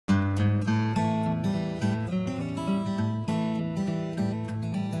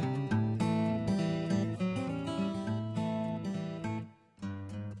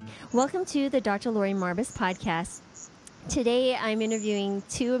Welcome to the Dr. Lori Marbas podcast. Today I'm interviewing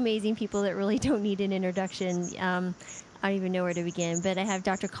two amazing people that really don't need an introduction. I don't even know where to begin, but I have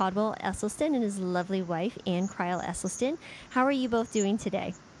Dr. Caldwell Esselstyn and his lovely wife, Ann Kreil Esselstyn. How are you both doing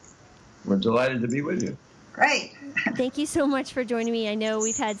today? We're delighted to be with you. Great. Thank you so much for joining me. I know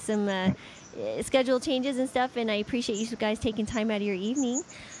we've had some schedule changes and stuff, and I appreciate you guys taking time out of your evening.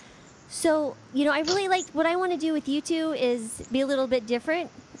 So, I really like what I want to do with you two is be a little bit different.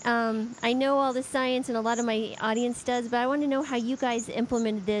 I know all the science and a lot of my audience does, but I want to know how you guys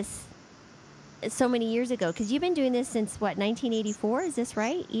implemented this so many years ago, because you've been doing this since, 1984? Is this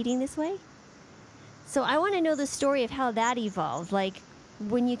right? Eating this way? So I want to know the story of how that evolved, like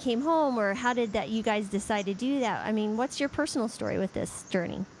when you came home, or how did that you guys decide to do that? I mean, what's your personal story with this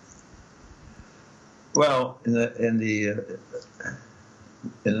journey? Well, in the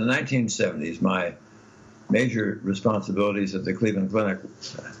 1970s, my major responsibilities at the Cleveland Clinic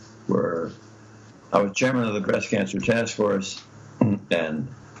were I was chairman of the breast cancer task force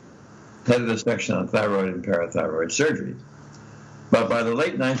and head of the section on thyroid and parathyroid surgery. But by the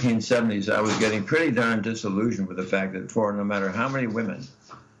late 1970s, I was getting pretty darn disillusioned with the fact that for no matter how many women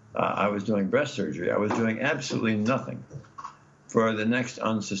I was doing breast surgery, I was doing absolutely nothing for the next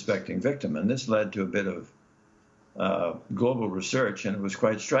unsuspecting victim. And this led to a bit of global research, and it was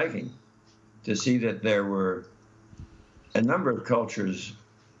quite striking to see that there were a number of cultures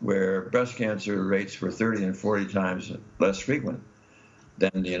where breast cancer rates were 30 and 40 times less frequent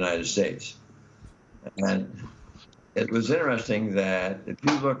than the United States. And it was interesting that if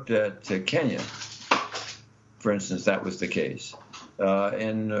you looked at Kenya, for instance, that was the case.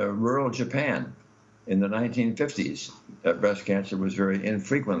 In rural Japan in the 1950s, breast cancer was very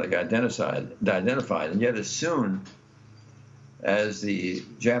infrequently identified, and yet as soon as the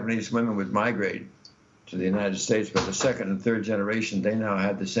Japanese women would migrate to the United States, by the second and third generation, they now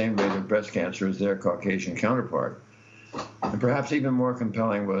had the same rate of breast cancer as their Caucasian counterpart. And perhaps even more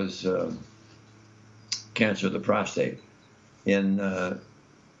compelling was cancer of the prostate. In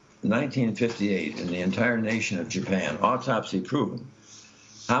 1958, in the entire nation of Japan, autopsy proven,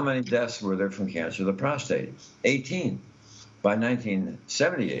 how many deaths were there from cancer of the prostate? 18. By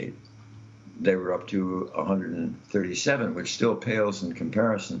 1978, they were up to 137, which still pales in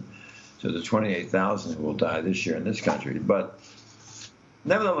comparison to the 28,000 who will die this year in this country. But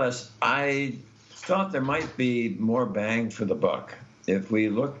nevertheless, I thought there might be more bang for the buck if we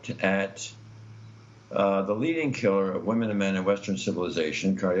looked at the leading killer of women and men in Western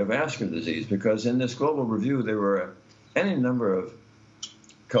civilization, cardiovascular disease, because in this global review, there were any number of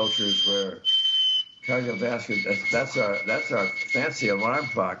cultures where cardiovascular, that's our fancy alarm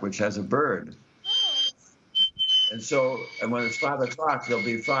clock, which has a bird. And so, and when it's 5 o'clock, there'll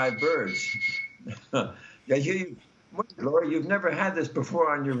be 5 birds. Yeah, Laura, you've never had this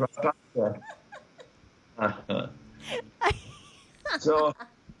before on your podcast. So.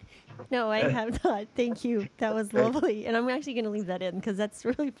 No, I have not. Thank you. That was lovely. And I'm actually going to leave that in because that's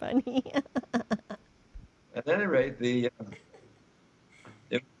really funny. At any rate, it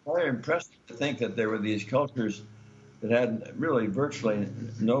was very impressive to think that there were these cultures that had really virtually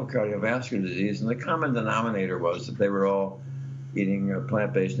no cardiovascular disease, and the common denominator was that they were all eating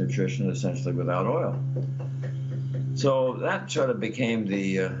plant-based nutrition essentially without oil. So that sort of became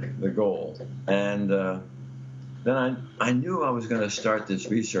the goal. And then I knew I was going to start this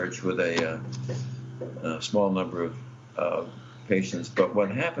research with a small number of patients, but what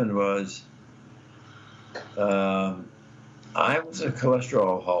happened was I was a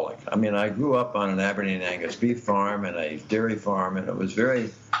cholesterolaholic. I mean, I grew up on an Aberdeen Angus beef farm and a dairy farm, and it was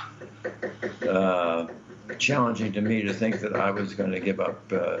very challenging to me to think that I was going to give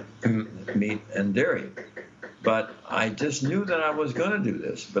up meat and dairy. But I just knew that I was going to do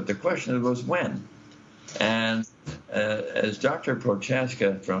this, but the question was when. And as Dr.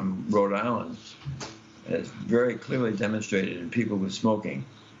 Prochaska from Rhode Island has very clearly demonstrated in people with smoking,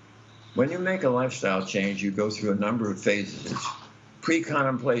 when you make a lifestyle change, you go through a number of phases. It's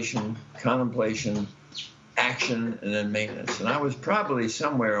pre-contemplation, contemplation, action, and then maintenance. And I was probably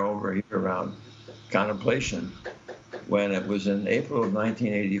somewhere over here around contemplation when it was in April of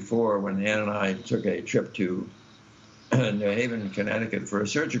 1984 when Ann and I took a trip to New Haven, Connecticut for a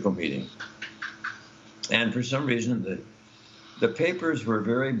surgical meeting. And for some reason, the papers were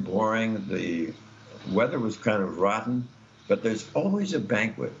very boring. The weather was kind of rotten, but there's always a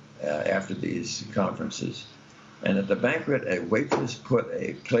banquet after these conferences. And at the banquet, a waitress put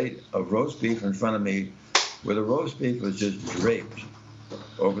a plate of roast beef in front of me where the roast beef was just draped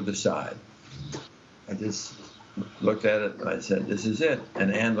over the side. I just looked at it and I said, "This is it."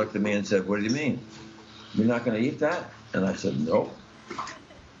 And Ann looked at me and said, "What do you mean? You're not going to eat that?" And I said, "Nope."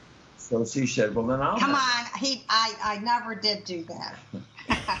 So she said, well, then I'll Come on. I never did do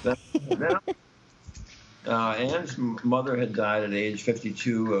that. Ann's mother had died at age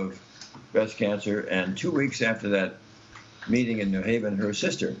 52 of breast cancer, and 2 weeks after that meeting in New Haven, her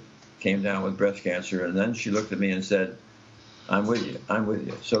sister came down with breast cancer, and then she looked at me and said, I'm with you, I'm with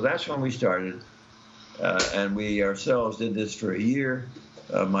you. So that's when we started, and we ourselves did this for a year.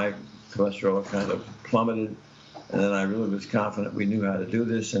 My cholesterol kind of plummeted, and then I really was confident we knew how to do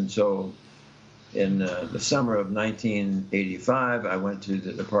this, and so in the summer of 1985, I went to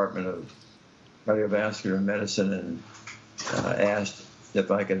the Department of Cardiovascular Medicine and asked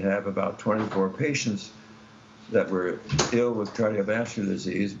if I could have about 24 patients that were ill with cardiovascular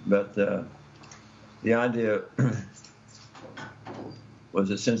disease. But the idea was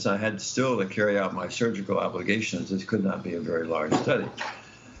that since I had still to carry out my surgical obligations, this could not be a very large study.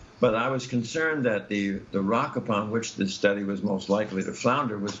 But I was concerned that the rock upon which this study was most likely to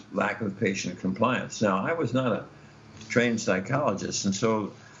flounder was lack of patient compliance. Now, I was not a trained psychologist, and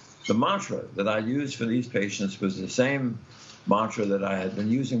so the mantra that I used for these patients was the same mantra that I had been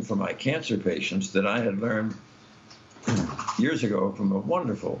using for my cancer patients that I had learned years ago from a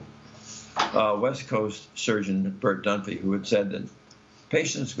wonderful West Coast surgeon, Bert Dunphy, who had said that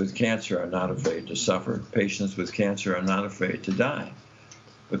patients with cancer are not afraid to suffer. Patients with cancer are not afraid to die.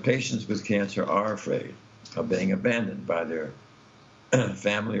 But patients with cancer are afraid of being abandoned by their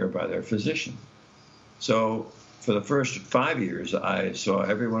family or by their physician. So for the first 5 years, I saw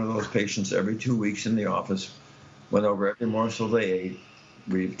every one of those patients every 2 weeks in the office, went over every morsel they ate.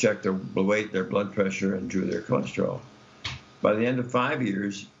 We checked their weight, their blood pressure, and drew their cholesterol. By the end of 5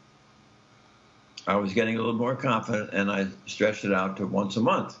 years, I was getting a little more confident, and I stretched it out to once a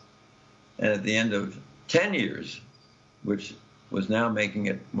month. And at the end of 10 years, which was now making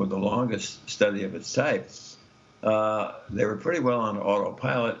it the longest study of its type, they were pretty well on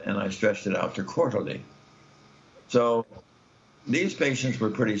autopilot, and I stretched it out to quarterly. So these patients were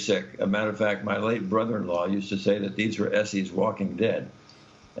pretty sick. As a matter of fact, my late brother-in-law used to say that these were Essie's Walking Dead.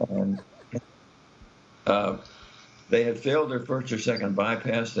 And they had failed their first or second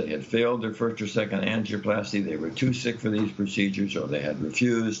bypass. They had failed their first or second angioplasty. They were too sick for these procedures, or they had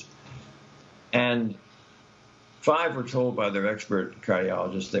refused. And 5 were told by their expert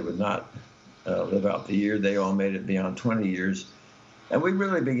cardiologists they would not live out the year. They all made it beyond 20 years. And we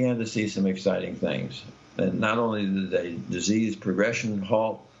really began to see some exciting things. And not only did the disease progression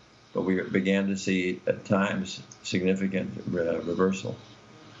halt, but we began to see, at times, significant reversal.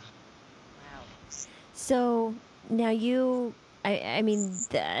 Wow. So now I mean,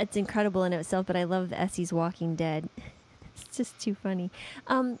 it's incredible in itself, but I love the Essie's Walking Dead. It's just too funny.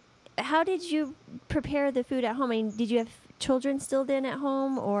 How did you prepare the food at home? I mean, did you have children still then at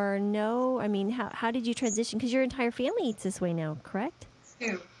home or no? I mean, how did you transition? Because your entire family eats this way now, correct?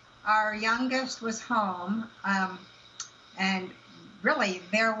 Our youngest was home, and really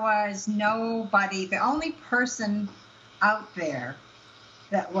there was nobody. The only person out there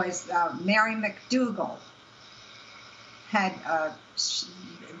that was Mary McDougall had.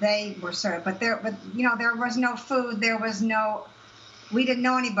 They were served, but there was no food. There was no. We didn't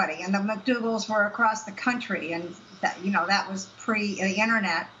know anybody, and the McDougalls were across the country, and that was pre the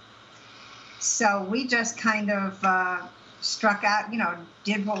internet. So we just kind of struck out,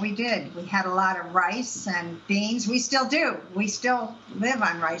 did what we did. We had a lot of rice and beans. We still do. We still live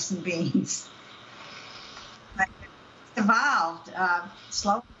on rice and beans. But it evolved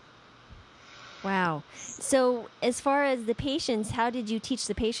slowly. Wow. So as far as the patients, how did you teach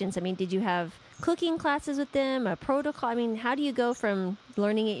the patients? I mean, did you have cooking classes with them, a protocol? I mean, how do you go from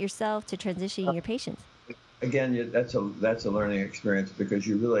learning it yourself to transitioning your patients? Again, that's a learning experience, because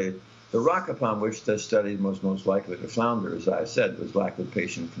the rock upon which this study was most likely to flounder, as I said, was lack of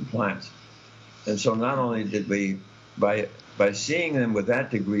patient compliance. And so not only did we, by seeing them with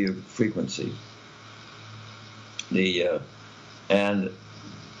that degree of frequency, and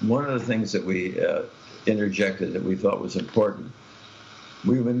one of the things that we interjected that we thought was important,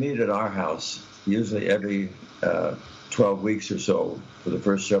 we would meet at our house usually every 12 weeks or so for the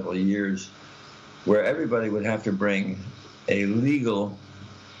first several years, where everybody would have to bring a legal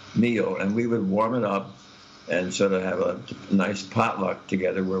meal, and we would warm it up and sort of have a nice potluck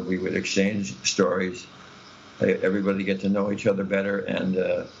together where we would exchange stories, everybody get to know each other better, and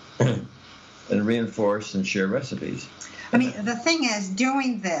and reinforce and share recipes. I mean, the thing is,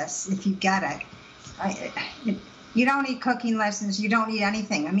 doing this, if you get it, you don't need cooking lessons, you don't need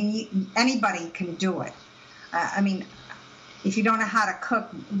anything. I mean, anybody can do it. I mean, if you don't know how to cook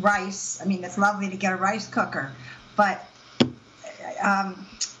rice, I mean, it's lovely to get a rice cooker, but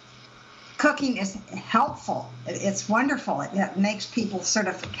cooking is helpful. It's wonderful. It makes people sort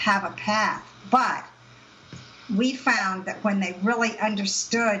of have a path. But we found that when they really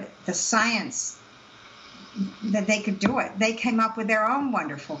understood the science, that they could do it. They came up with their own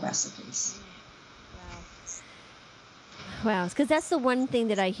wonderful recipes. Wow, because that's the one thing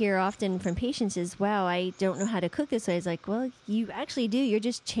that I hear often from patients is, wow, I don't know how to cook this way. It's like, well, you actually do. You're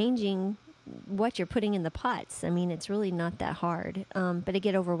just changing what you're putting in the pots. I mean, it's really not that hard, but I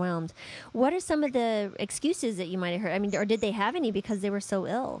get overwhelmed. What are some of the excuses that you might have heard? I mean, or did they have any because they were so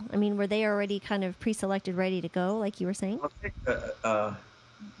ill? I mean, were they already kind of pre-selected, ready to go, like you were saying?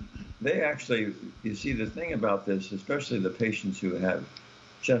 They actually, you see, the thing about this, especially the patients who have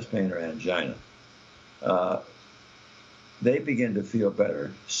chest pain or angina, they begin to feel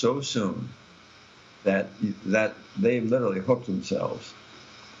better so soon that they literally hook themselves.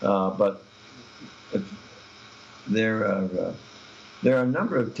 But there are a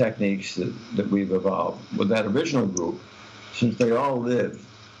number of techniques that we've evolved with that original group, since they all live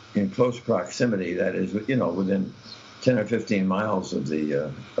in close proximity. That is, within 10 or 15 miles of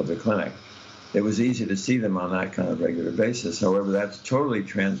the clinic. It was easy to see them on that kind of regular basis. However, that's totally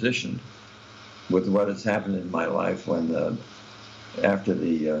transitioned with what has happened in my life when, after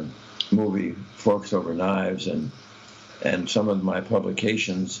the movie Forks Over Knives and some of my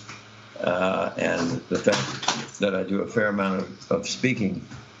publications and the fact that I do a fair amount of speaking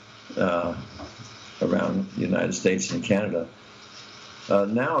around the United States and Canada,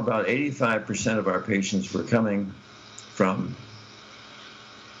 now about 85% of our patients were coming from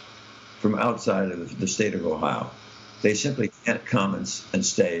outside of the state of Ohio. They simply can't come and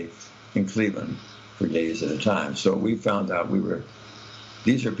stay in Cleveland for days at a time. So we found out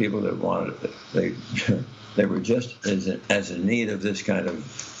these are people that wanted it. They were just as in need of this kind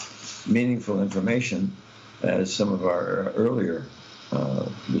of meaningful information as some of our earlier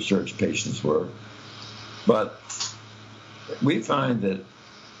research patients were. But we find that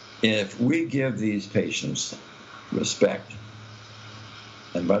if we give these patients respect,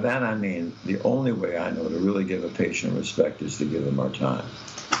 and by that I mean the only way I know to really give a patient respect is to give them our time.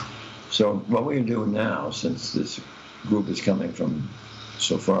 So what we do now, since this group is coming from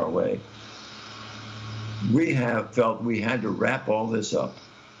so far away, we have felt we had to wrap all this up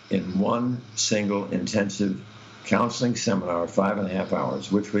in one single intensive counseling seminar, 5.5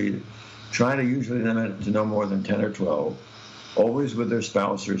 hours, which we try to usually limit to no more than 10 or 12, always with their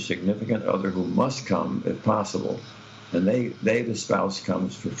spouse or significant other who must come if possible. And the spouse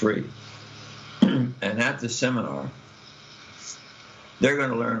comes for free. And at the seminar, they're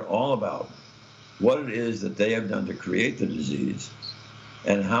going to learn all about what it is that they have done to create the disease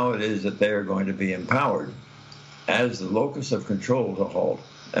and how it is that they are going to be empowered as the locus of control to halt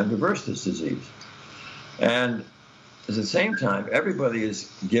and reverse this disease. And at the same time, everybody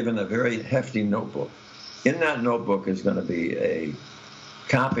is given a very hefty notebook. In that notebook is going to be a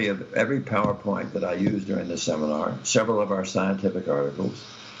copy of every PowerPoint that I used during the seminar, several of our scientific articles,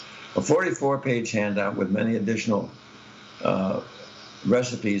 a 44-page handout with many additional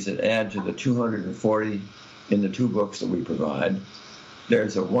recipes that add to the 240 in the 2 books that we provide.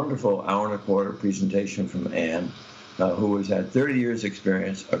 There's a wonderful hour-and-a-quarter presentation from Anne, who has had 30 years'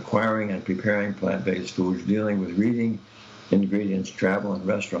 experience acquiring and preparing plant-based foods, dealing with reading ingredients, travel, and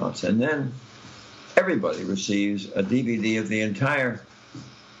restaurants. And then everybody receives a DVD of the entire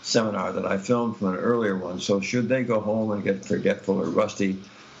seminar that I filmed from an earlier one. So should they go home and get forgetful or rusty,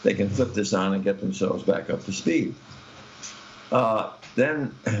 they can flip this on and get themselves back up to speed.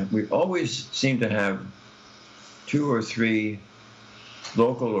 Then we always seem to have 2 or 3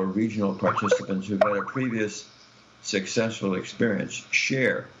 local or regional participants who've had a previous successful experience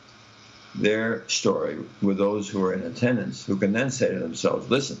share their story with those who are in attendance, who can then say to themselves,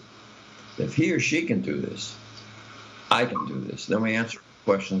 listen, if he or she can do this, I can do this. Then we answer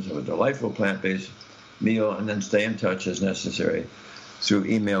questions of a delightful plant-based meal and then stay in touch as necessary through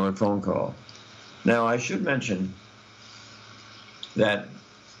email or phone call. Now, I should mention that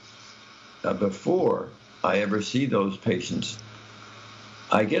before I ever see those patients,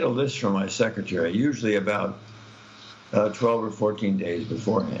 I get a list from my secretary, usually about 12 or 14 days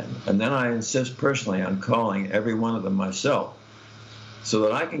beforehand. And then I insist personally on calling every one of them myself so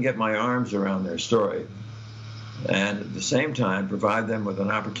that I can get my arms around their story and at the same time provide them with an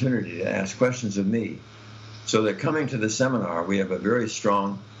opportunity to ask questions of me so that coming to the seminar, we have a very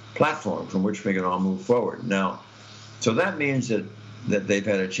strong platform from which we can all move forward. Now, so that means that they've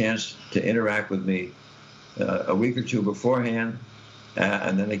had a chance to interact with me a week or 2 beforehand,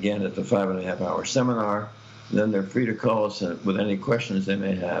 and then again at the 5.5-hour seminar. And then they're free to call us with any questions they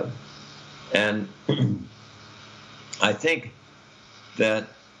may have. And I think that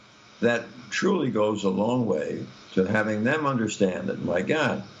that truly goes a long way to having them understand that, my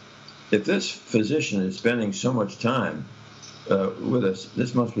God, if this physician is spending so much time with us,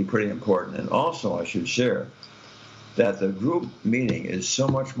 this must be pretty important. And also, I should share that the group meeting is so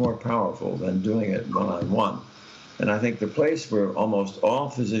much more powerful than doing it one-on-one. And I think the place where almost all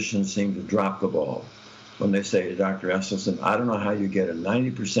physicians seem to drop the ball when they say to Dr. Esselstyn, I don't know how you get a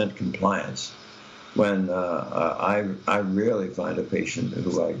 90% compliance when I rarely find a patient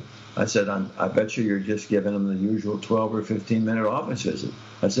who I said, I bet you're just giving them the usual 12 or 15-minute office visit.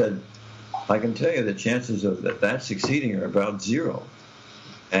 I said, I can tell you the chances of that succeeding are about zero.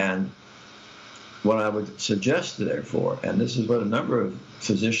 And what I would suggest, therefore, and this is what a number of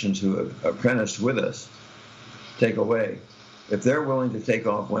physicians who have apprenticed with us take away, if they're willing to take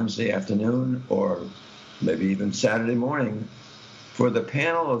off Wednesday afternoon or maybe even Saturday morning for the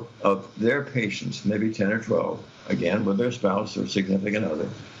panel of their patients, maybe 10 or 12, again, with their spouse or significant other,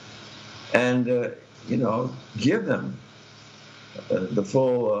 and, give them the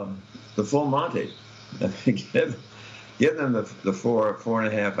full Monty. give them the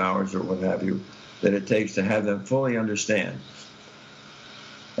 4.5 hours or what have you that it takes to have them fully understand.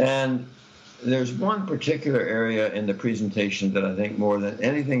 And there's one particular area in the presentation that I think more than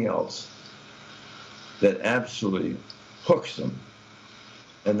anything else that absolutely hooks them.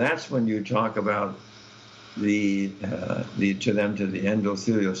 And that's when you talk about the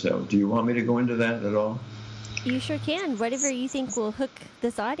endothelial cell. Do you want me to go into that at all? You sure can. Whatever you think will hook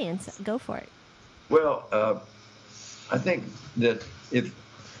this audience, go for it. Well, I think that if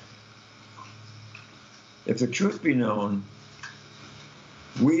the truth be known,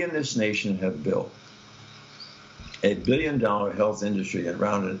 we in this nation have built a $1 billion health industry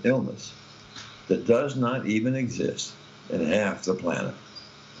around an illness that does not even exist in half the planet.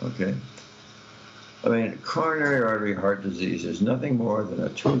 Okay? I mean, coronary artery heart disease is nothing more than a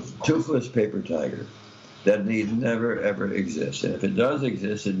toothless paper tiger that need never, ever exist. And if it does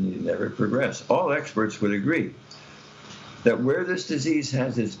exist, it need never progress. All experts would agree that where this disease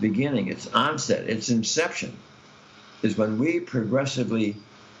has its beginning, its onset, its inception, is when we progressively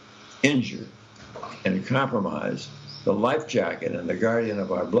injure and compromise the life jacket and the guardian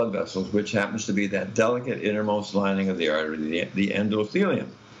of our blood vessels, which happens to be that delicate innermost lining of the artery, the endothelium.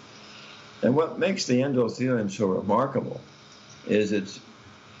 And what makes the endothelium so remarkable is its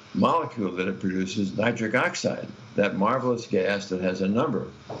molecule that it produces, nitric oxide, that marvelous gas that has a number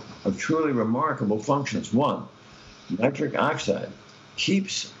of truly remarkable functions. One, nitric oxide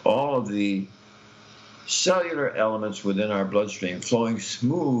keeps all of the cellular elements within our bloodstream flowing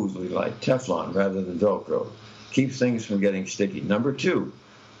smoothly like Teflon rather than Velcro, keeps things from getting sticky. Number two,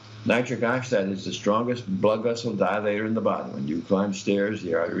 nitric oxide is the strongest blood vessel dilator in the body. When you climb stairs,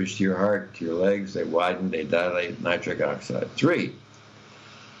 the arteries to your heart, to your legs, they widen, they dilate, nitric oxide. Three,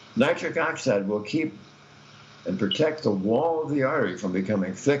 nitric oxide will keep and protect the wall of the artery from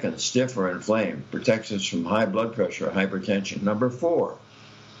becoming thickened, stiff, or inflamed, protects us from high blood pressure or hypertension. Number four,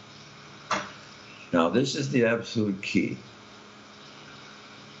 now this is the absolute key.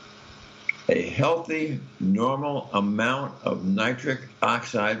 A healthy, normal amount of nitric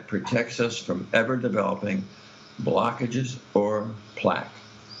oxide protects us from ever developing blockages or plaque.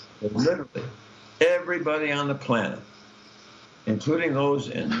 But literally, everybody on the planet, including those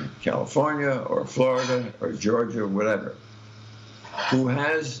in California or Florida or Georgia or whatever, who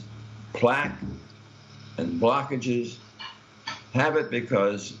has plaque and blockages, have it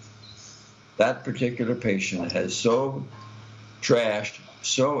because that particular patient has so trashed,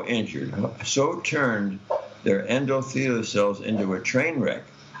 so injured, so turned their endothelial cells into a train wreck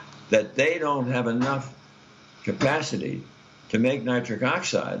that they don't have enough capacity to make nitric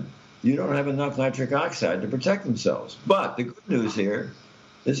oxide. You don't have enough nitric oxide to protect themselves. But the good news here,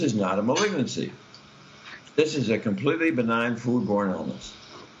 this is not a malignancy. This is a completely benign foodborne illness.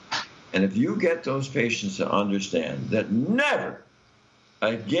 And if you get those patients to understand that never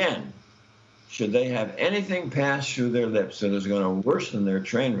again should they have anything pass through their lips that is going to worsen their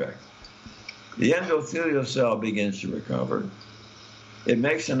train wreck, the endothelial cell begins to recover. It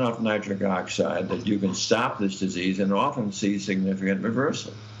makes enough nitric oxide that you can stop this disease and often see significant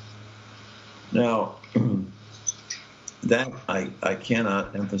reversal. Now, that I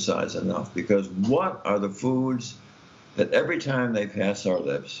cannot emphasize enough, because what are the foods that every time they pass our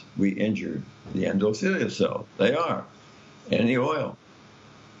lips, we injure the endothelial cell? They are any oil.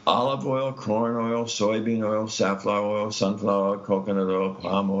 Olive oil, corn oil, soybean oil, safflower oil, sunflower oil, coconut oil,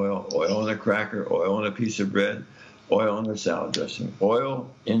 palm oil, oil in a cracker, oil in a piece of bread, oil in a salad dressing. Oil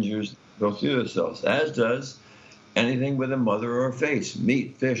injures endothelial cells, as does anything with a mother or a face: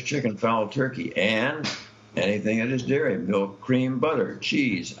 meat, fish, chicken, fowl, turkey, and anything that is dairy, milk, cream, butter,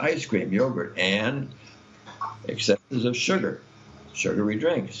 cheese, ice cream, yogurt, and excesses of sugar, sugary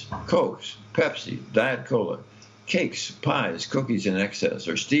drinks, Cokes, Pepsi, Diet Cola, cakes, pies, cookies in excess,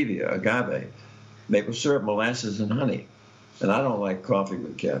 or stevia, agave, maple syrup, molasses, and honey. And I don't like coffee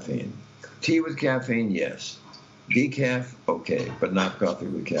with caffeine. Tea with caffeine, yes. Decaf, okay, but not coffee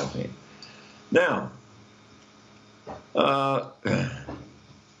with caffeine. Now,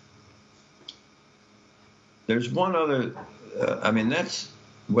 there's one other, that's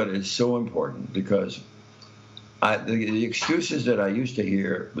what is so important, because the excuses that I used to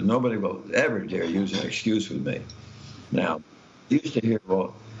hear, but nobody will ever dare use an excuse with me. Now, I used to hear,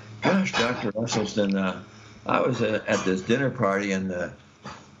 well, gosh, Dr. Esselstyn, I was at this dinner party, and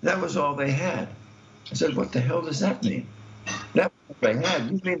that was all they had. I said, what the hell does that mean? That was all they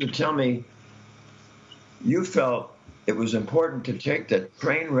had. You mean to tell me you felt it was important to take that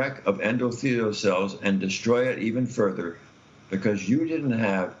train wreck of endothelial cells and destroy it even further because you didn't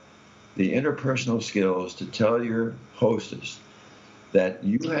have the interpersonal skills to tell your hostess that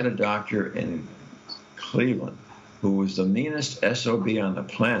you had a doctor in Cleveland who was the meanest SOB on the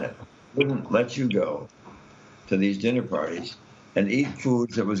planet, wouldn't let you go to these dinner parties and eat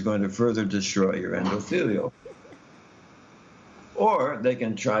foods that was going to further destroy your endothelial. Or they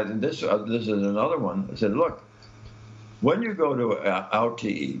can try, this is another one. I said, look, when you go out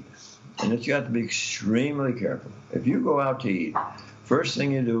to eat, and you have to be extremely careful. If you go out to eat, first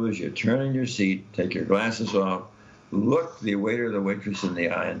thing you do is you turn in your seat, take your glasses off, look the waiter or the waitress in the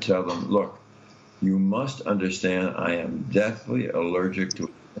eye and tell them, look, you must understand I am deathly allergic to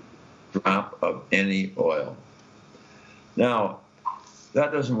a drop of any oil. Now,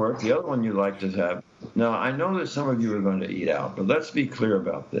 that doesn't work. The other one you like to have. Now, I know that some of you are going to eat out, but let's be clear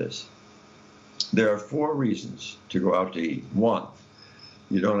about this. There are 4 reasons to go out to eat. 1,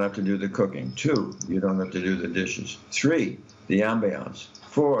 you don't have to do the cooking. 2, you don't have to do the dishes. 3, the ambiance.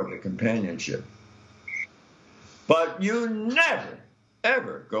 4, the companionship. But you never,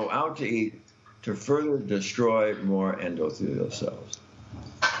 ever go out to eat to further destroy more endothelial cells.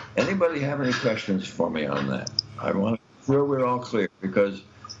 Anybody have any questions for me on that? I want to make sure we're all clear, because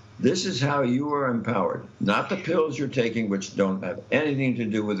this is how you are empowered, not the pills you're taking, which don't have anything to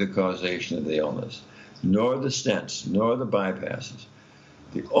do with the causation of the illness, nor the stents, nor the bypasses.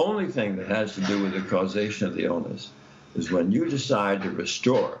 The only thing that has to do with the causation of the illness is when you decide to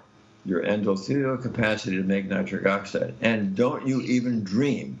restore your endothelial capacity to make nitric oxide, and don't you even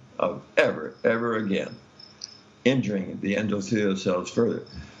dream of ever again injuring the endothelial cells further.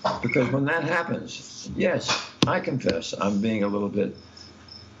 Because when that happens, yes, I confess I'm being a little bit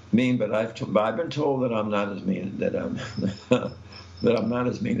mean, but I've been told that I'm not as mean, that I'm not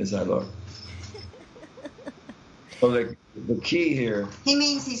as mean as I look. So the key here. He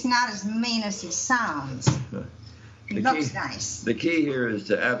means he's not as mean as he sounds. He looks nice. The key here is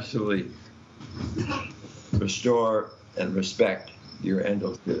to absolutely restore and respect your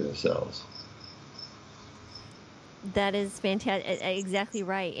endothelial cells. That is fantastic. Exactly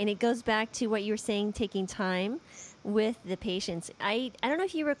right. And it goes back to what you were saying, taking time with the patients. I don't know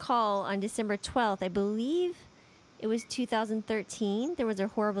if you recall, on December 12th, I believe it was 2013, there was a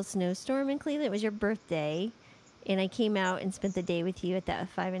horrible snowstorm in Cleveland. It was your birthday. And I came out and spent the day with you at that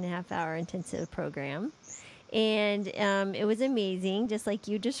 5.5-hour intensive program. And it was amazing, just like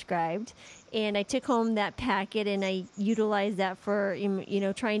you described. And I took home that packet and I utilized that for,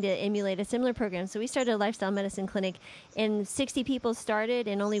 trying to emulate a similar program. So we started a lifestyle medicine clinic, and 60 people started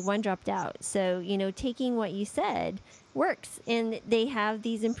and only 1 dropped out. So, taking what you said works, and they have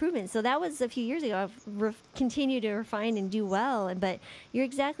these improvements. So that was a few years ago. I've continued to refine and do well. But you're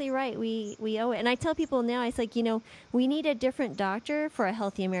exactly right. We owe it. And I tell people now, it's like, we need a different doctor for a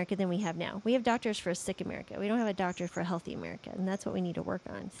healthy America than we have now. We have doctors for a sick America. We don't have a doctor for a healthy America. And that's what we need to work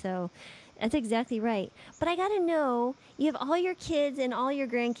on. So that's exactly right. But I got to know, you have all your kids and all your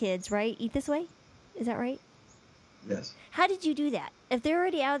grandkids, right? Eat This Way? Is that right? Yes. How did you do that? If they're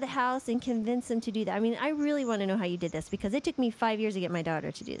already out of the house, and convince them to do that. I mean, I really want to know how you did this, because it took me 5 years to get my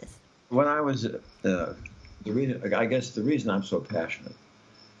daughter to do this. When I was, the reason I'm so passionate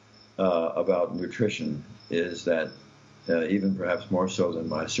about nutrition is that, even perhaps more so than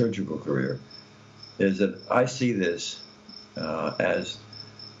my surgical career, is that I see this as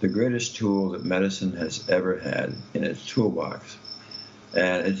the greatest tool that medicine has ever had in its toolbox.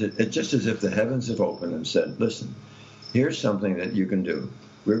 And it's just as if the heavens have opened and said, listen, here's something that you can do.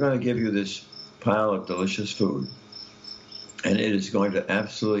 We're going to give you this pile of delicious food, and it is going to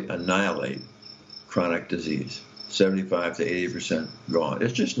absolutely annihilate chronic disease. 75 to 80% gone.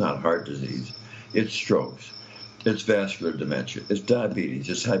 It's just not heart disease. It's strokes. It's vascular dementia. It's diabetes.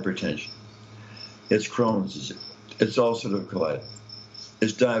 It's hypertension. it's Crohn's, it's ulcerative colitis,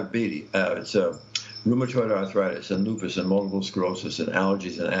 it's diabetes, it's rheumatoid arthritis and lupus and multiple sclerosis and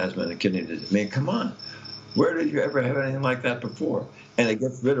allergies and asthma and kidney disease. I mean, come on. Where did you ever have anything like that before? And it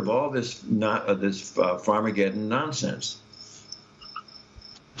gets rid of all this Farmageddon nonsense.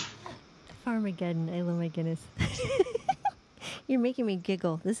 Farmageddon. Oh my goodness. You're making me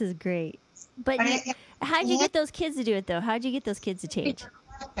giggle. This is great. But how'd you get those kids to do it, though? How'd you get those kids to change?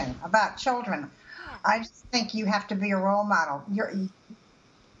 About children. I just think you have to be a role model.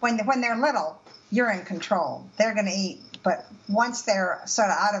 When they're little, you're in control. They're going to eat. But once they're sort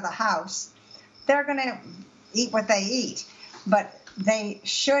of out of the house, they're going to eat what they eat. But they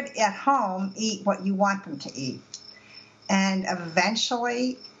should, at home, eat what you want them to eat. And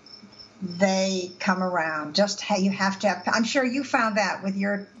eventually, they come around. Just how you have to have, I'm sure you found that with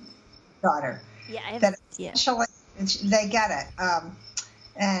your daughter. Yeah, that eventually they get it.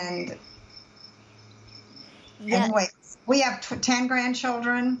 And anyway, we have 10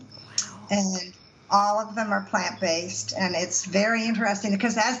 grandchildren, and all of them are plant-based, and it's very interesting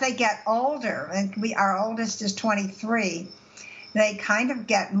because as they get older, and our oldest is 23, they kind of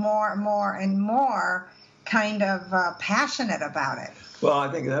get more and more kind of passionate about it. Well,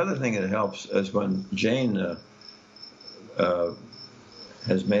 I think the other thing that helps is when Jane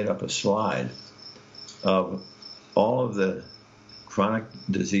has made up a slide of all of the chronic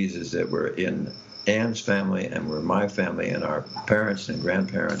diseases that were in Anne's family and were my family and our parents and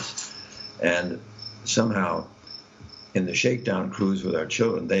grandparents, and somehow in the shakedown cruise with our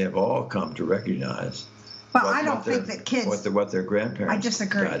children, they have all come to recognize. Well, I don't think that kids. What their grandparents. I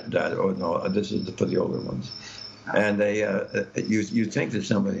disagree. Died. Oh no, this is for the older ones. And they, you think that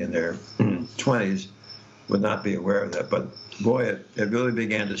somebody in their 20s would not be aware of that, but boy, it really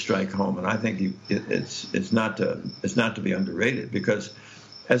began to strike home. And I think it's not to be underrated, because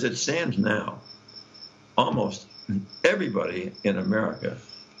as it stands now, almost everybody in America,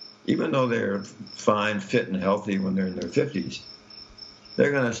 even though they're fine, fit, and healthy when they're in their 50s,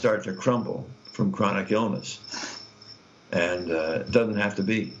 they're going to start to crumble from chronic illness, and it doesn't have to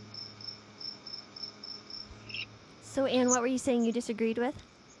be. So, Anne, what were you saying you disagreed with?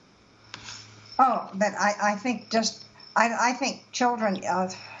 Oh, but I think I think children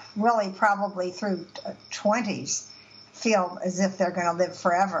really probably through 20s feel as if they're going to live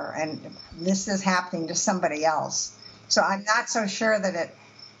forever, and this is happening to somebody else. So I'm not so sure that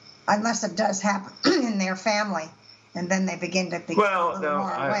unless it does happen in their family, and then they begin to become a little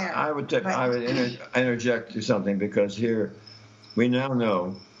more aware. I would interject to something, because here we now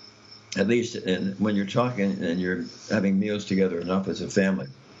know, at least when you're talking and you're having meals together enough as a family,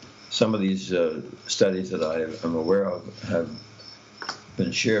 some of these studies that I am aware of have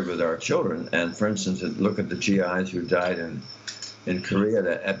been shared with our children. And for instance, look at the GIs who died in Korea,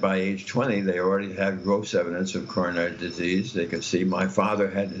 that by age 20, they already had gross evidence of coronary disease. They could see my father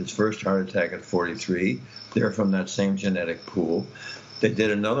had his first heart attack at 43. They're from that same genetic pool. They did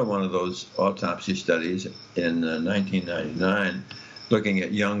another one of those autopsy studies in 1999, looking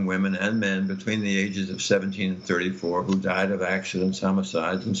at young women and men between the ages of 17 and 34 who died of accidents,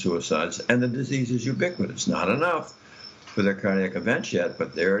 homicides, and suicides, and the disease is ubiquitous. Not enough for their cardiac events yet,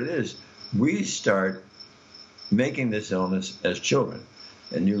 but there it is. We start making this illness as children.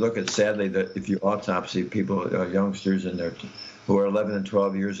 And you look at, sadly, that if you autopsy people, youngsters who are 11 and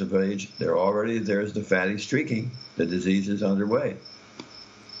 12 years of age, there's the fatty streaking. The disease is underway.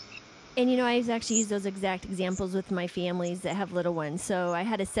 And, I've actually used those exact examples with my families that have little ones. So I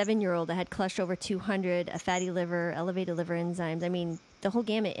had a 7-year-old that had cholesterol over 200, a fatty liver, elevated liver enzymes. I mean, the whole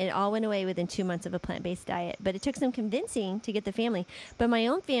gamut. It all went away within 2 months of a plant-based diet. But it took some convincing to get the family. But my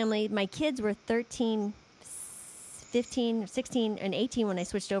own family, my kids were 13, 15, 16, and 18 when I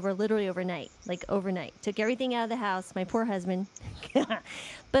switched over, literally overnight. Took everything out of the house, my poor husband.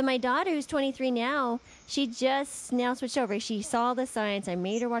 But my daughter, who's 23 now, she just now switched over. She saw the science. I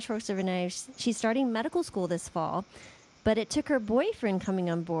made her watch Forks Over Knives. She's starting medical school this fall. But it took her boyfriend coming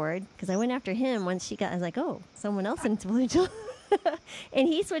on board, because I went after him once I was like, oh, someone else influential. And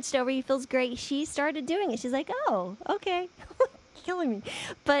he switched over. He feels great. She started doing it. She's like, oh, okay. Killing me.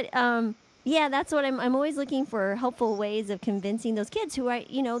 But, yeah, that's what I'm always looking for, helpful ways of convincing those kids who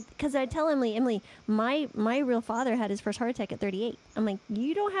because I tell Emily, my real father had his first heart attack at 38. I'm like,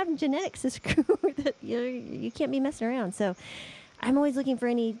 you don't have genetics to screw with it. You can't be messing around. So I'm always looking for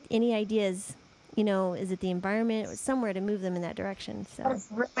any ideas, is it the environment or somewhere to move them in that direction. So it's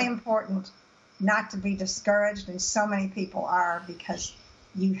really important not to be discouraged, and so many people are, because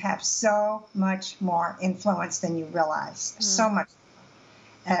you have so much more influence than you realize. So much.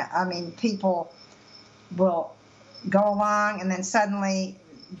 People will go along, and then suddenly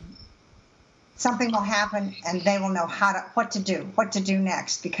something will happen and they will know what to do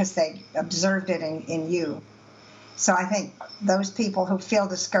next because they observed it in you. So I think those people who feel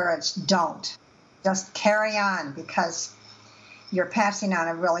discouraged don't. Just carry on because you're passing on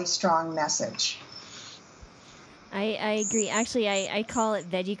a really strong message. I agree. Actually, I call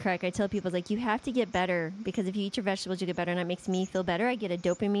it veggie crack. I tell people, like, you have to get better because if you eat your vegetables, you get better, and that makes me feel better. I get a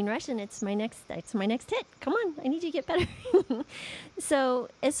dopamine rush, and it's my next hit. Come on, I need you to get better. So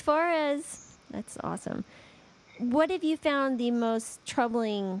as far as, that's awesome. What have you found the most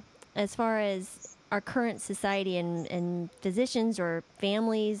troubling as far as our current society and physicians or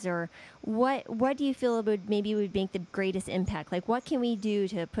families, or what do you feel would make the greatest impact? Like, what can we do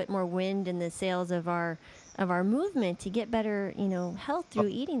to put more wind in the sails of our movement to get better, health through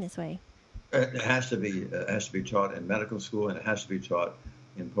eating this way? It has to be taught in medical school, and it has to be taught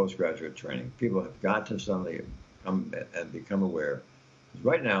in postgraduate training. People have got to suddenly come and become aware.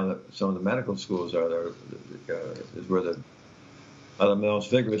 Right now, some of the medical schools is where the most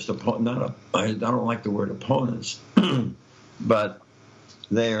vigorous opponent. I don't like the word opponents, but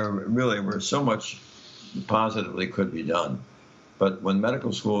they are really where so much positively could be done. But when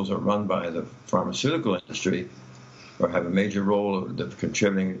medical schools are run by the pharmaceutical industry or have a major role of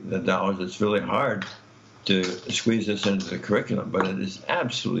contributing the dollars, it's really hard to squeeze this into the curriculum. But it is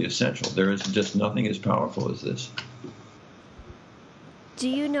absolutely essential. There is just nothing as powerful as this. Do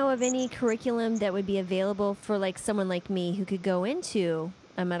you know of any curriculum that would be available for like someone like me who could go into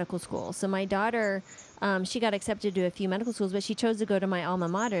a medical school? So my daughter, she got accepted to a few medical schools, but she chose to go to my alma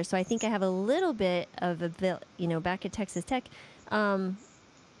mater. So I think I have a little bit of back at Texas Tech.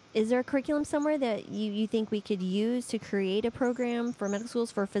 Is there a curriculum somewhere that you think we could use to create a program for medical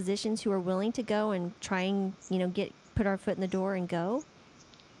schools for physicians who are willing to go and try and, put our foot in the door and go?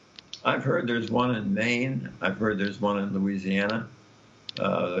 I've heard there's one in Maine. I've heard there's one in Louisiana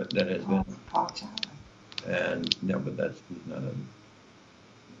that has been. And no, but that's not a.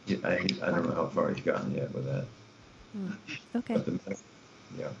 I don't know how far he's gotten yet with that. Okay.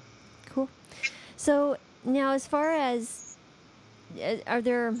 Yeah. Cool. So now, as far as are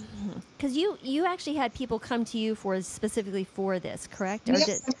there, because you actually had people come to you specifically for this, correct?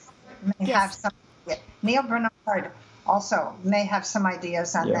 Neil Bernard also may have some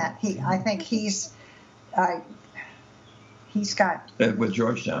ideas on that. I think he's got with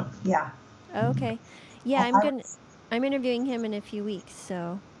Georgetown. Yeah. Okay. Yeah, I'm interviewing him in a few weeks.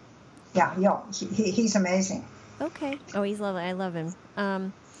 So. Yeah, he's amazing. Okay. Oh, he's lovely. I love him.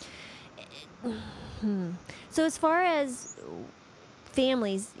 So as far as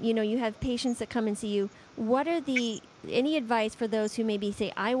families, you have patients that come and see you. What are any advice for those who maybe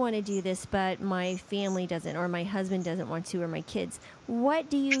say, I want to do this, but my family doesn't, or my husband doesn't want to, or my kids? What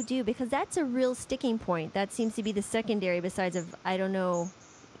do you do? Because that's a real sticking point. That seems to be the secondary besides of, I don't know,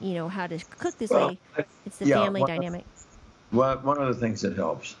 how to cook this way. It's the family dynamic. Well, one of the things that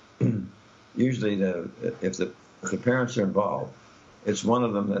helps, usually if the parents are involved, it's one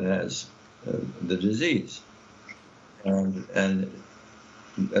of them that has the disease. And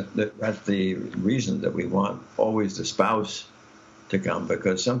that's the reason that we want always the spouse to come,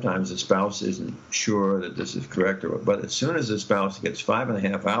 because sometimes the spouse isn't sure that this is correct, but as soon as the spouse gets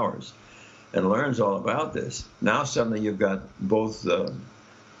 5.5 hours and learns all about this, now suddenly you've got both the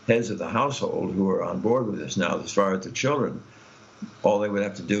heads of the household who are on board with this. Now, as far as the children, all they would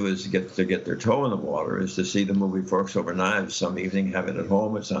have to do is get their toe in the water, is to see the movie Forks Over Knives some evening, have it at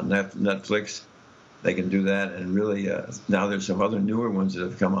home. It's on Netflix. They can do that, and really now there's some other newer ones that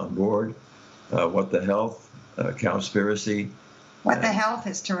have come on board. What the Health, Cowspiracy. What the Health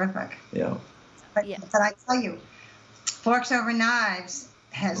is terrific. Yeah. But I tell you, Forks Over Knives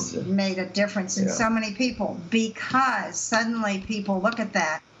has made a difference in so many people, because suddenly people look at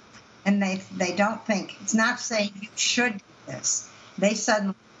that and they don't think, it's not saying you should do this. They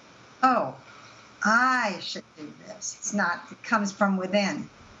suddenly, I should do this. It comes from within.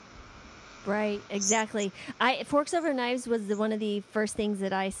 Right, exactly. Forks Over Knives was one of the first things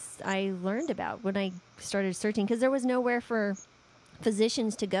that I learned about when I started searching, because there was nowhere for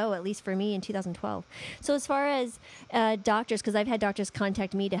physicians to go, at least for me in 2012. So as far as doctors, because I've had doctors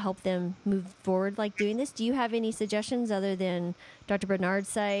contact me to help them move forward like doing this, do you have any suggestions other than Dr. Bernard's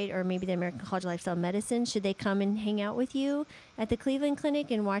site or maybe the American College of Lifestyle Medicine? Should they come and hang out with you at the Cleveland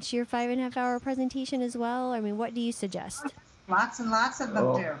Clinic and watch your 5.5-hour presentation as well? I mean, what do you suggest? Lots and lots of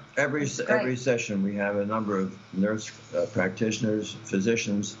them do. Every session we have a number of nurse practitioners,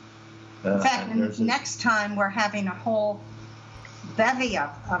 physicians. In fact, next time we're having a whole bevy of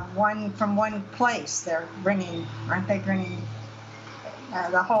one from one place. Aren't they bringing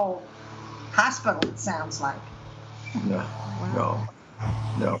the whole hospital, it sounds like. No.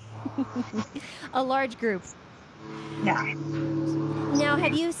 A large group. Yeah. Now,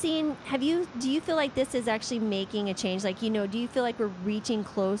 do you feel like this is actually making a change? Like, do you feel like we're reaching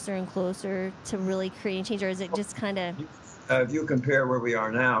closer and closer to really creating change, or is it just kind of... If you compare where we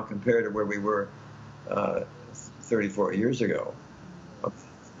are now compared to where we were 34 years ago,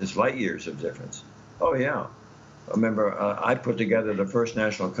 there's light years of difference. Oh, yeah. I remember I put together the first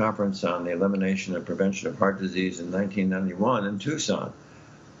national conference on the elimination and prevention of heart disease in 1991 in Tucson.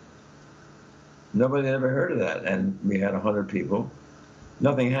 Nobody had ever heard of that, and we had 100 people.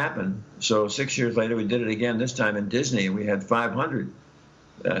 Nothing happened. So 6 years later, we did it again, this time in Disney, and we had 500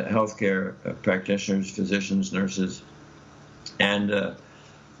 healthcare practitioners, physicians, nurses. And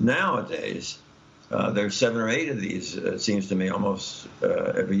nowadays, there's 7 or 8 of these, it seems to me, almost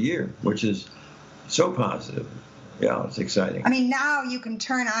every year, which is so positive. Yeah, it's exciting. I mean, now you can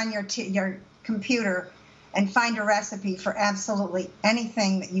turn on your computer and find a recipe for absolutely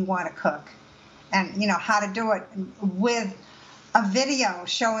anything that you want to cook. And, how to do it with a video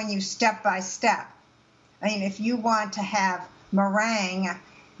showing you step by step. I mean, if you want to have meringue,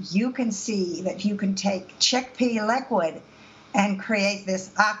 you can see that you can take chickpea liquid and create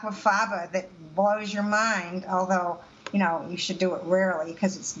this aquafaba that blows your mind, although, you should do it rarely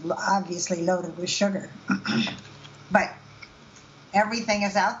because it's obviously loaded with sugar. But everything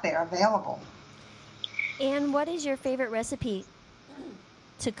is out there available. And what is your favorite recipe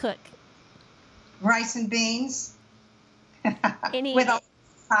to cook? Rice and beans. With all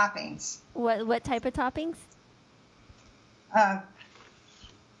toppings. What type of toppings?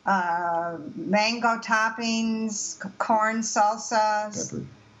 Mango toppings, corn salsas.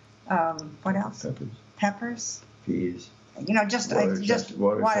 Peppers. What else? Peppers. Peas. Just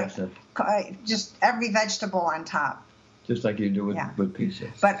every vegetable on top. Just like you do with pizza.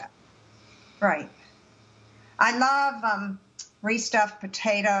 But right. I love restuffed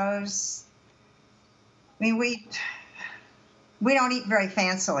potatoes. I mean, we don't eat very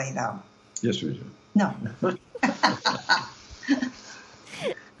fancily, though. Yes, we do. No.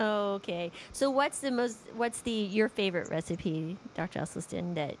 Okay. So what's your favorite recipe, Dr.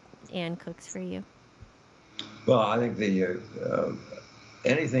 Esselstyn, that Ann cooks for you? Well, I think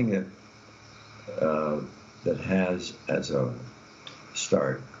anything that has as a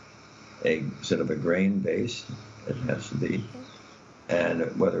start a sort of a grain base, it has to be.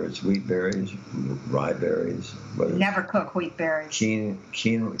 And whether it's wheat berries, rye berries, never cook wheat berries.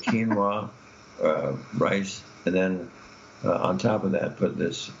 Quinoa, rice, and then on top of that, put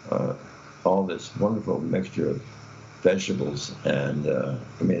all this wonderful mixture of vegetables, and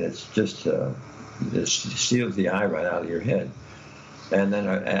I mean, it's just it steals the eye right out of your head. And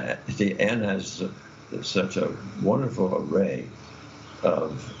then the Ann has such a wonderful array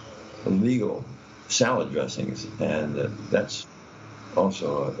of legal salad dressings, and that's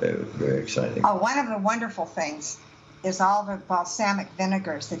also very exciting. Oh, one of the wonderful things is all the balsamic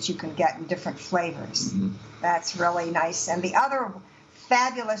vinegars that you can get in different flavors. Mm-hmm. That's really nice. And the other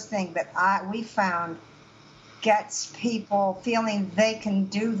fabulous thing that we found gets people feeling they can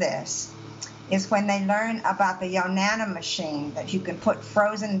do this is when they learn about the Yonana machine, that you can put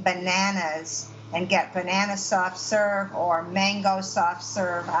frozen bananas and get banana soft serve or mango soft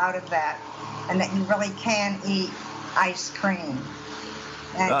serve out of that, and that you really can eat ice cream.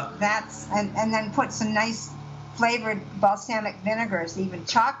 And and then put some nice flavored balsamic vinegars, even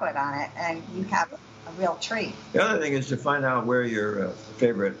chocolate on it, and you have a real treat. The other thing is to find out where your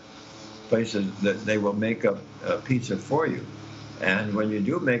favorite places that they will make up pizza for you. And when you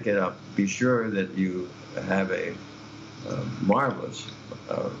do make it up, be sure that you have a marvelous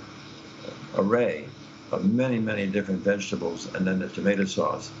array of many, many different vegetables, and then the tomato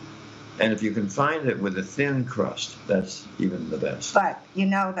sauce. And if you can find it with a thin crust, that's even the best. But you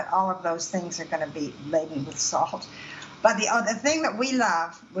know that all of those things are going to be laden with salt. But the other thing that we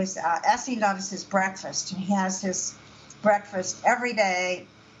love was Essie loves his breakfast. And he has his breakfast every day,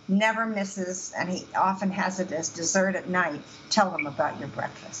 never misses, and he often has it as dessert at night. Tell them about your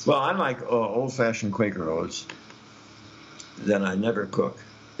breakfast. Well, I like old-fashioned Quaker oats. Then I never cook.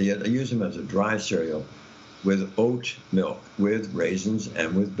 I use them as a dry cereal with oat milk, with raisins,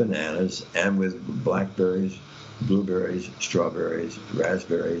 and with bananas, and with blackberries, blueberries, strawberries,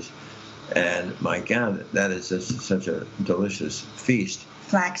 raspberries. And my God, that is just such a delicious feast.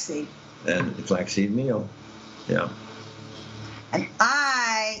 Flaxseed. And flaxseed meal, yeah. And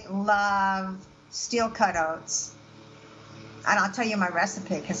I love steel-cut oats. And I'll tell you my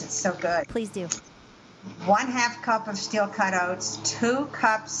recipe because it's so good. Please do. 1/2 cup of steel-cut oats, 2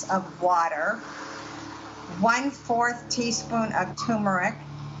 cups of water, 1/4 teaspoon of turmeric,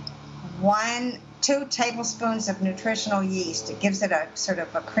 1 2 tablespoons of nutritional yeast. It gives it a sort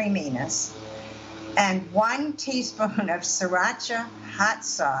of a creaminess. And 1 teaspoon of sriracha hot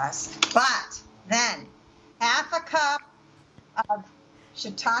sauce. But then half a cup of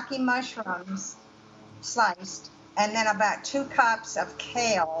shiitake mushrooms sliced, and then about 2 cups of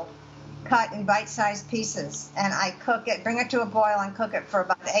kale cut in bite-sized pieces. And I cook it, bring it to a boil and cook it for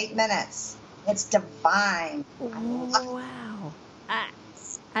about 8 minutes. It's divine. Wow.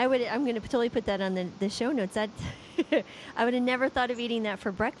 I'm going to totally put that on the show notes. That I would have never thought of eating that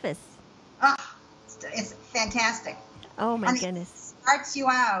for breakfast. Oh, it's fantastic. Oh my and goodness. It starts you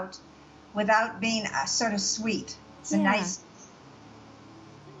out without being sort of sweet. It's a nice.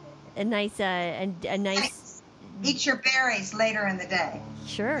 A nice. Eat your berries later in the day.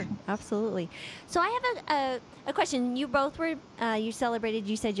 Sure, absolutely. So I have a question. You both were you celebrated.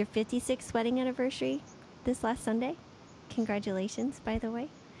 You said your 56th wedding anniversary this last Sunday. Congratulations, by the way.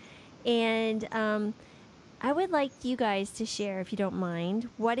 And I would like you guys to share, if you don't mind,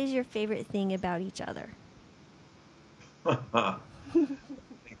 what is your favorite thing about each other?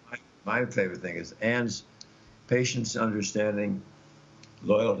 My favorite thing is Anne's patience, understanding,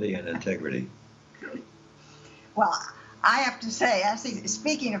 loyalty, and integrity. Well, I have to say, actually,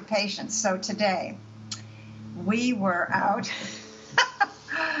 speaking of patience, so today we were out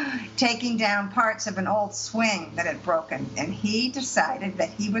taking down parts of an old swing that had broken, and he decided that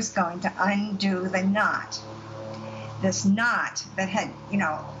he was going to undo the knot. This knot that had,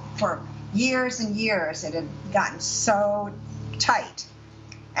 for years and years, it had gotten so tight.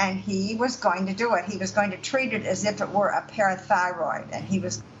 And he was going to do it. He was going to treat it as if it were a parathyroid, and he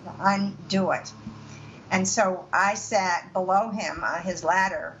was going to undo it. And so I sat below him on his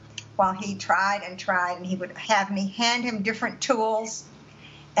ladder while he tried, and he would have me hand him different tools.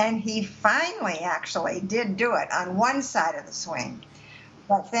 And he finally actually did do it on one side of the swing.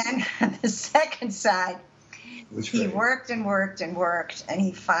 But then on the second side, he worked and worked and worked, and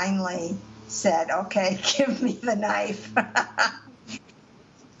he finally said, "Okay, give me the knife."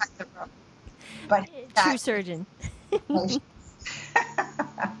 But true surgeon.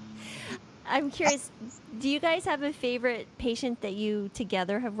 I'm curious, do you guys have a favorite patient that you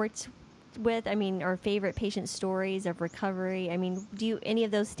together have worked with? I mean, or favorite patient stories of recovery? I mean, do any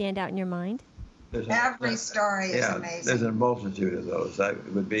of those stand out in your mind? Every story is amazing. There's a multitude of those.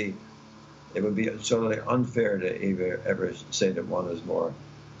 It would be totally unfair to ever say that one is more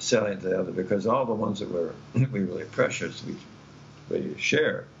salient than the other, because all the ones that we really precious, we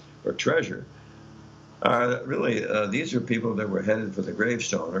share or treasure, are really these are people that were headed for the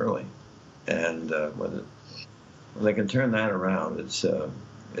gravestone early, and when they can turn that around, it's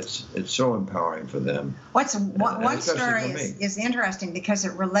so empowering for them. One story is interesting because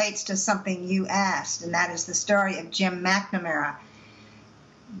it relates to something you asked, and that is the story of Jim McNamara.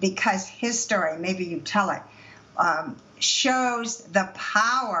 Because his story, maybe you tell it, shows the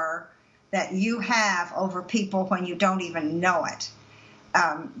power that you have over people when you don't even know it.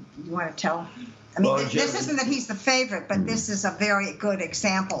 You want to tell? I mean, this isn't that he's the favorite, but this is a very good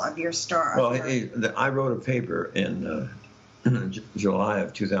example of your story. Well, I wrote a paper in July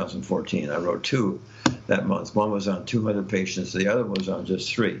of 2014. I wrote 2 that month. One was on 200 patients. The other was on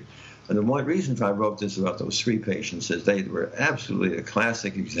just 3. And the one reason I wrote this about those 3 patients is they were absolutely a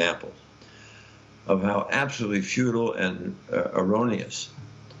classic example of how absolutely futile and erroneous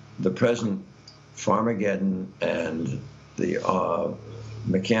the present Pharmageddon and the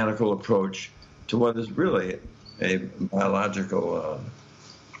mechanical approach to what is really a biological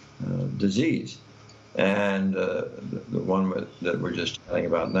disease. And the one that we're just chatting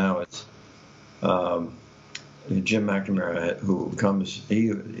about now is Jim McNamara, who comes,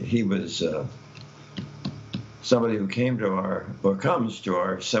 he was somebody who comes to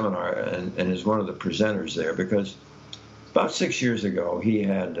our seminar and is one of the presenters there, because about 6 years ago he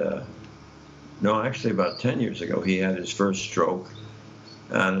had, about 10 years ago, he had his first stroke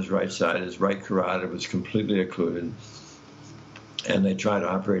on his right side. His right carotid was completely occluded, and they tried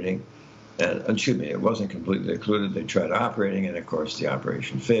operating. It wasn't completely occluded. They tried operating, and of course the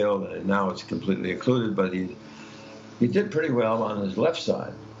operation failed, and now it's completely occluded, but he did pretty well on his left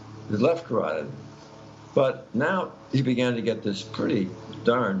side, his left carotid. But now he began to get this pretty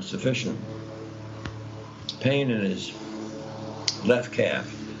darn sufficient pain in his left calf,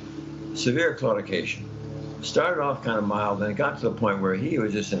 severe claudication. Started off kind of mild, then it got to the point where he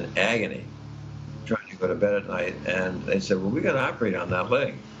was just in agony, trying to go to bed at night, and they said, well, we got to operate on that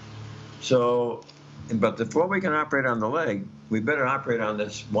leg. So, but before we can operate on the leg, we better operate on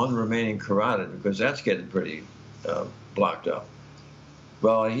this one remaining carotid, because that's getting pretty blocked up.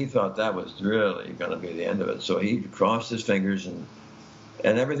 Well, he thought that was really going to be the end of it. So he crossed his fingers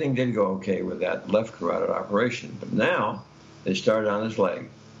And everything did go okay with that left carotid operation. But now they started on his leg.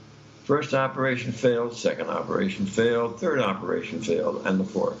 First operation failed, second operation failed, third operation failed, and the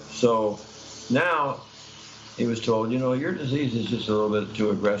fourth. So now he was told, your disease is just a little bit too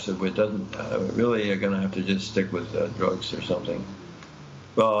aggressive. It doesn't really, you're going to have to just stick with drugs or something.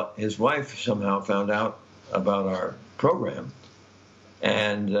 Well, his wife somehow found out about our program,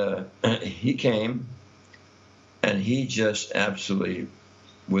 and he came, and he just absolutely,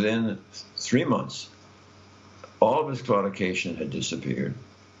 within 3 months, all of his claudication had disappeared.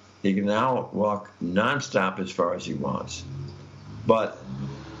 He can now walk nonstop as far as he wants. But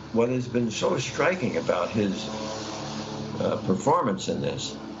what has been so striking about his performance in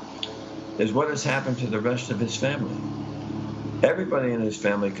this is what has happened to the rest of his family. Everybody in his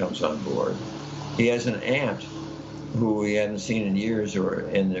family comes on board. He has an aunt who he hadn't seen in years, or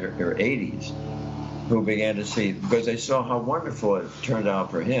in their 80s, who began to see, because they saw how wonderful it turned out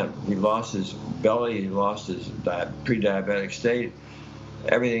for him. He lost his belly, he lost his pre-diabetic state,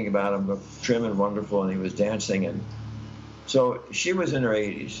 everything about him looked trim and wonderful, and he was dancing. And so she was in her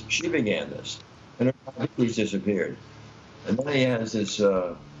 80s. She began this, and her diabetes disappeared. And then he has this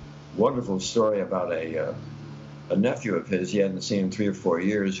wonderful story about a nephew of his he hadn't seen in 3 or 4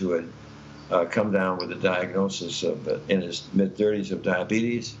 years, who had come down with a diagnosis of in his mid-30s of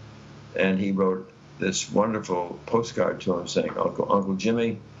diabetes, and he wrote this wonderful postcard to him saying, Uncle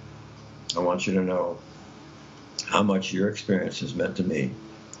Jimmy, I want you to know how much your experience has meant to me,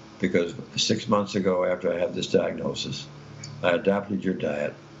 because 6 months ago, after I had this diagnosis, I adopted your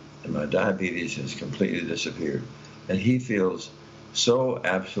diet, and my diabetes has completely disappeared. And he feels so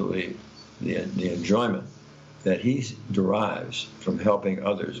absolutely the enjoyment that he derives from helping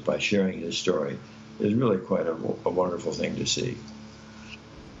others by sharing his story is really quite a wonderful thing to see.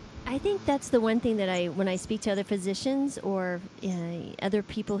 I think that's the one thing that when I speak to other physicians or other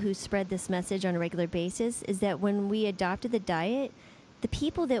people who spread this message on a regular basis, is that when we adopted the diet, the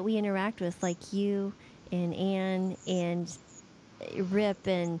people that we interact with, like you and Anne and Rip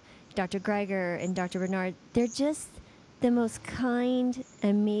and Dr. Greiger and Dr. Bernard, they're just the most kind,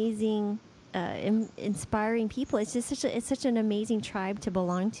 amazing, inspiring people. It's just such an amazing tribe to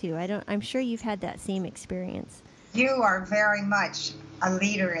belong to. I'm sure you've had that same experience. You are very much a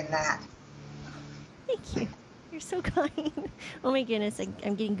leader in that. Thank you. You're so kind. Oh my goodness,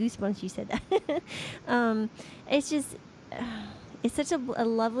 I'm getting goosebumps. You said that. It's just, it's such a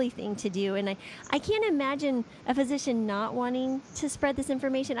lovely thing to do, and I can't imagine a physician not wanting to spread this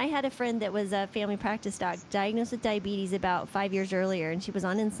information. I had a friend that was a family practice doc, diagnosed with diabetes about 5 years earlier, and she was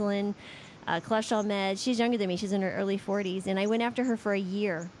on insulin, cholesterol meds. She's younger than me. She's in her early 40s, and I went after her for a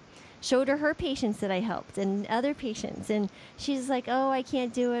year. Showed her patients that I helped and other patients. And she's like, oh, I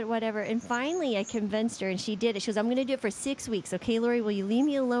can't do it, whatever. And finally, I convinced her, and she did it. She goes, I'm going to do it for 6 weeks. Okay, Lori, will you leave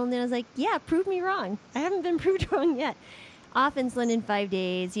me alone? Then I was like, yeah, prove me wrong. I haven't been proved wrong yet. Off insulin in 5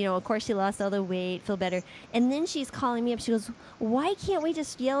 days. Of course, she lost all the weight, feel better. And then she's calling me up. She goes, why can't we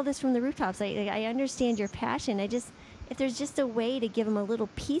just yell this from the rooftops? I understand your passion. If there's just a way to give them a little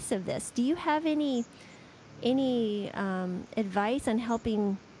piece of this. Do you have any advice on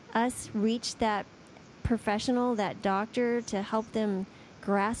helping us reach that professional, that doctor, to help them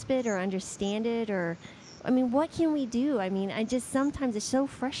grasp it or understand it? Or, what can we do? Sometimes it's so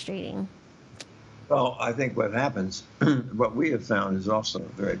frustrating. Well, I think what happens, what we have found is also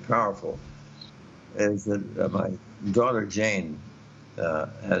very powerful, is that my daughter Jane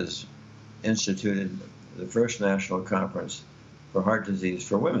has instituted the first national conference for heart disease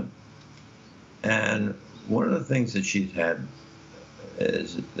for women. And one of the things that she's had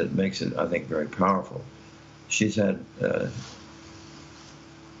that makes it, I think, very powerful. She's had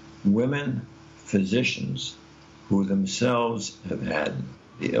women physicians who themselves have had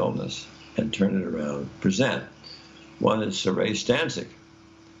the illness and turned it around present. One is Saray Stanzik.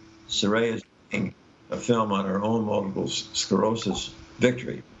 Saray is making a film on her own multiple sclerosis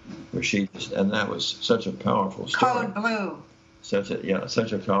victory, where and that was such a powerful story. Code Blue. Such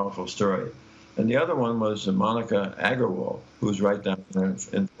a powerful story. And the other one was Monica Agarwal, who's right down there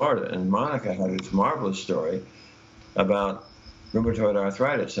in Florida. And Monica had this marvelous story about rheumatoid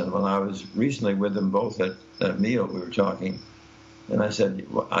arthritis. And when I was recently with them both at a meal, we were talking, and I said,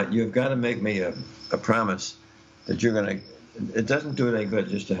 you've got to make me a promise that you're going to, it doesn't do it any good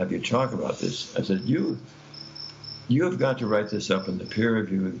just to have you talk about this. I said, you have got to write this up in the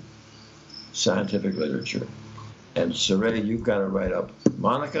peer-reviewed scientific literature. And Saray, you've got to write up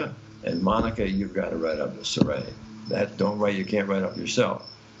Monica. And Monica, you've got to write up the Saray. You can't write up yourself.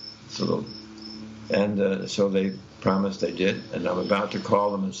 So they promised they did, and I'm about to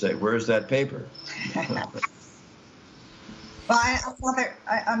call them and say, where's that paper? Well,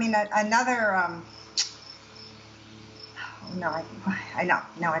 another. No, I know.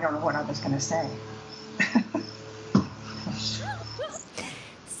 Now I don't know what I was going to say.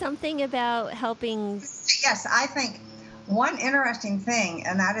 Something about helping. Yes, I think one interesting thing,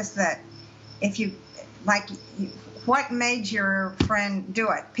 and that is that if you what made your friend do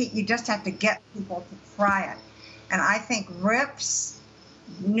it? You just have to get people to try it. And I think Rip's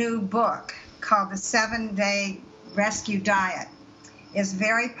new book called The 7-Day Rescue Diet is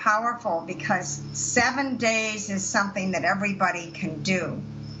very powerful because 7 days is something that everybody can do.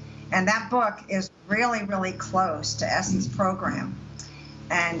 And that book is really, really close to Essence program.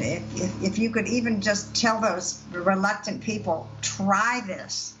 And if you could even just tell those reluctant people, try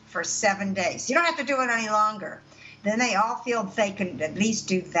this for 7 days. You don't have to do it any longer. Then they all feel they can at least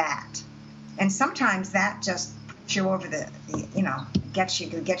do that. And sometimes that just puts you over gets you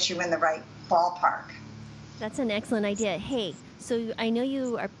in the right ballpark. That's an excellent idea. Hey, so I know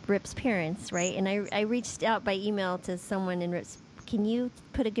you are Rip's parents, right? And I reached out by email to someone in Rip's. Can you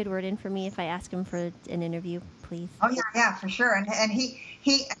put a good word in for me if I ask him for an interview, please? Oh, yeah, for sure. And he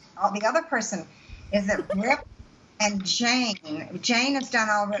the other person is that Rip and Jane. Jane has done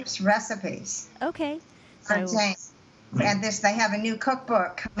all Rip's recipes. Okay. Jane. And they have a new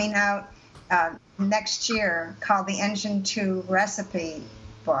cookbook coming out next year called the Engine 2 Recipe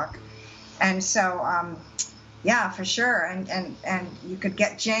Book. And so, yeah, for sure. And you could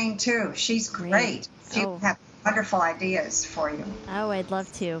get Jane, too. She's great. She would have wonderful ideas for you. Oh, I'd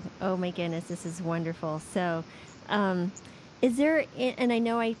love to. Oh, my goodness, this is wonderful. So, is there, and I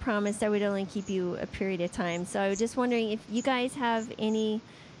know I promised I would only keep you a period of time, so I was just wondering if you guys have any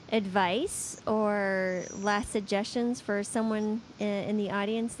advice or last suggestions for someone in the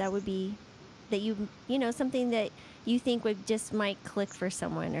audience that would be, that something that you think would just might click for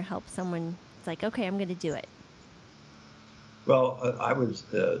someone or help someone. It's like, okay, I'm going to do it. Well, I would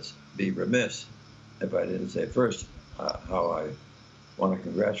be remiss if I didn't say first how I want to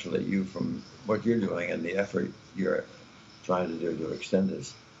congratulate you from what you're doing and the effort you're trying to do to extend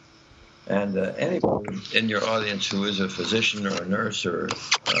this. And anybody in your audience who is a physician or a nurse or a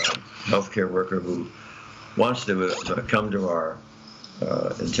healthcare worker who wants to come to our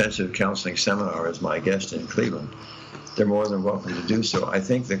intensive counseling seminar as my guest in Cleveland, they're more than welcome to do so. I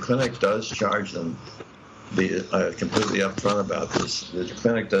think the clinic does charge them, be completely upfront about this. The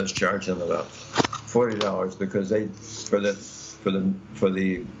clinic does charge them about $40 because for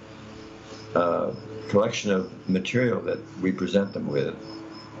the collection of material that we present them with,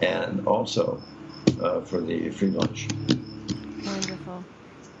 and also for the free lunch. Wonderful.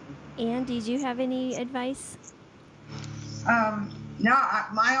 Ann, did you have any advice? No,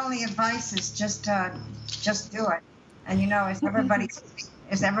 my only advice is just do it. And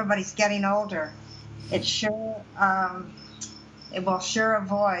as everybody's getting older, it will sure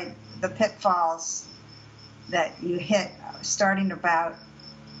avoid the pitfalls that you hit starting about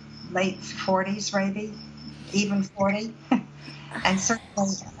late 40s, maybe even 40. And certainly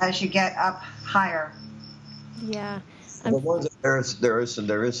as you get up higher. Yeah. There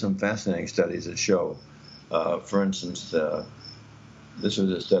is some fascinating studies that show, for instance, this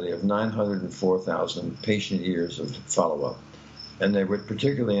was a study of 904,000 patient years of follow-up, and they were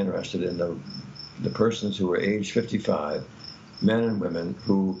particularly interested in the persons who were age 55, men and women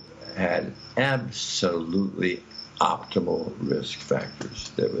who had absolutely optimal risk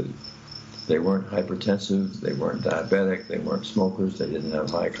factors. They weren't hypertensive, they weren't diabetic, they weren't smokers, they didn't have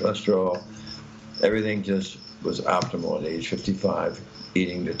high cholesterol. Everything just was optimal at age 55,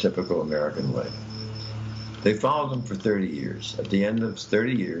 eating the typical American way. They followed them for 30 years. At the end of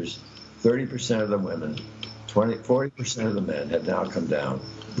 30 years, 30% of the women, 40% of the men had now come down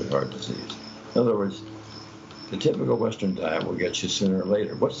with heart disease. In other words, the typical Western diet will get you sooner or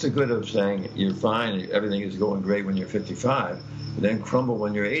later. What's the good of saying you're fine, everything is going great when you're 55, and then crumble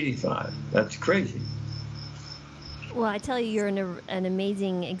when you're 85? That's crazy. Well, I tell you, you're an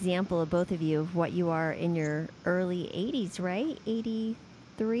amazing example of both of you of what you are in your early 80s, right?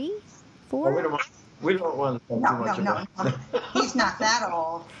 83, 4? Well, we don't want to talk too much about No. He's not that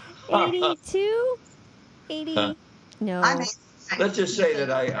old. 82? 80? No. Let's just say that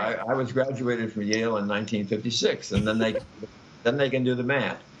I was graduated from Yale in 1956, and then they can do the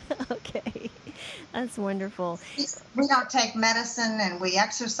math. Okay, that's wonderful. We don't take medicine, and we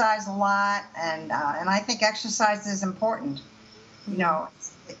exercise a lot, and I think exercise is important.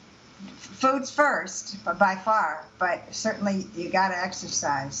 Food's first, but by far, but certainly you got to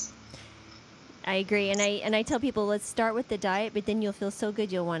exercise. I agree, and I tell people, let's start with the diet, but then you'll feel so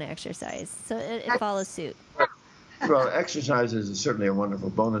good you'll want to exercise. So it follows suit. Well, exercise is certainly a wonderful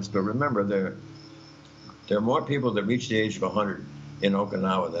bonus, but remember, There are more people that reach the age of 100 in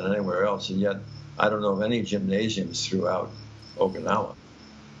Okinawa than anywhere else, and yet I don't know of any gymnasiums throughout Okinawa.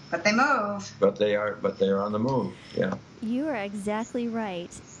 But they move. But they are on the move. Yeah. You are exactly right.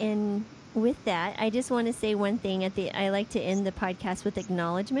 And with that, I just want to say one thing. I like to end the podcast with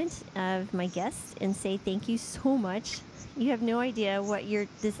acknowledgement of my guests and say thank you so much. You have no idea what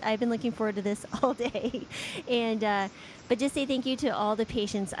I've been looking forward to this all day, but just say thank you to all the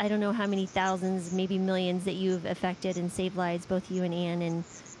patients. I don't know how many thousands, maybe millions that you've affected and saved lives, both you and Ann,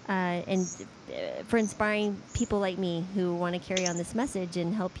 and for inspiring people like me who want to carry on this message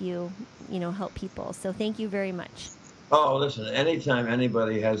and help help people. So thank you very much. Oh, listen, anytime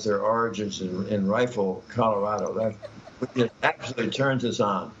anybody has their origins in Rifle, Colorado, that just absolutely turns us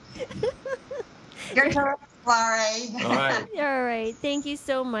on. Your turn, Laurie. All right. All right. Thank you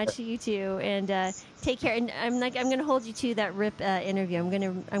so much, you two, and take care. And I'm going to hold you to that RIP interview. I'm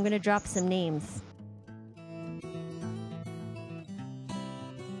going to drop some names.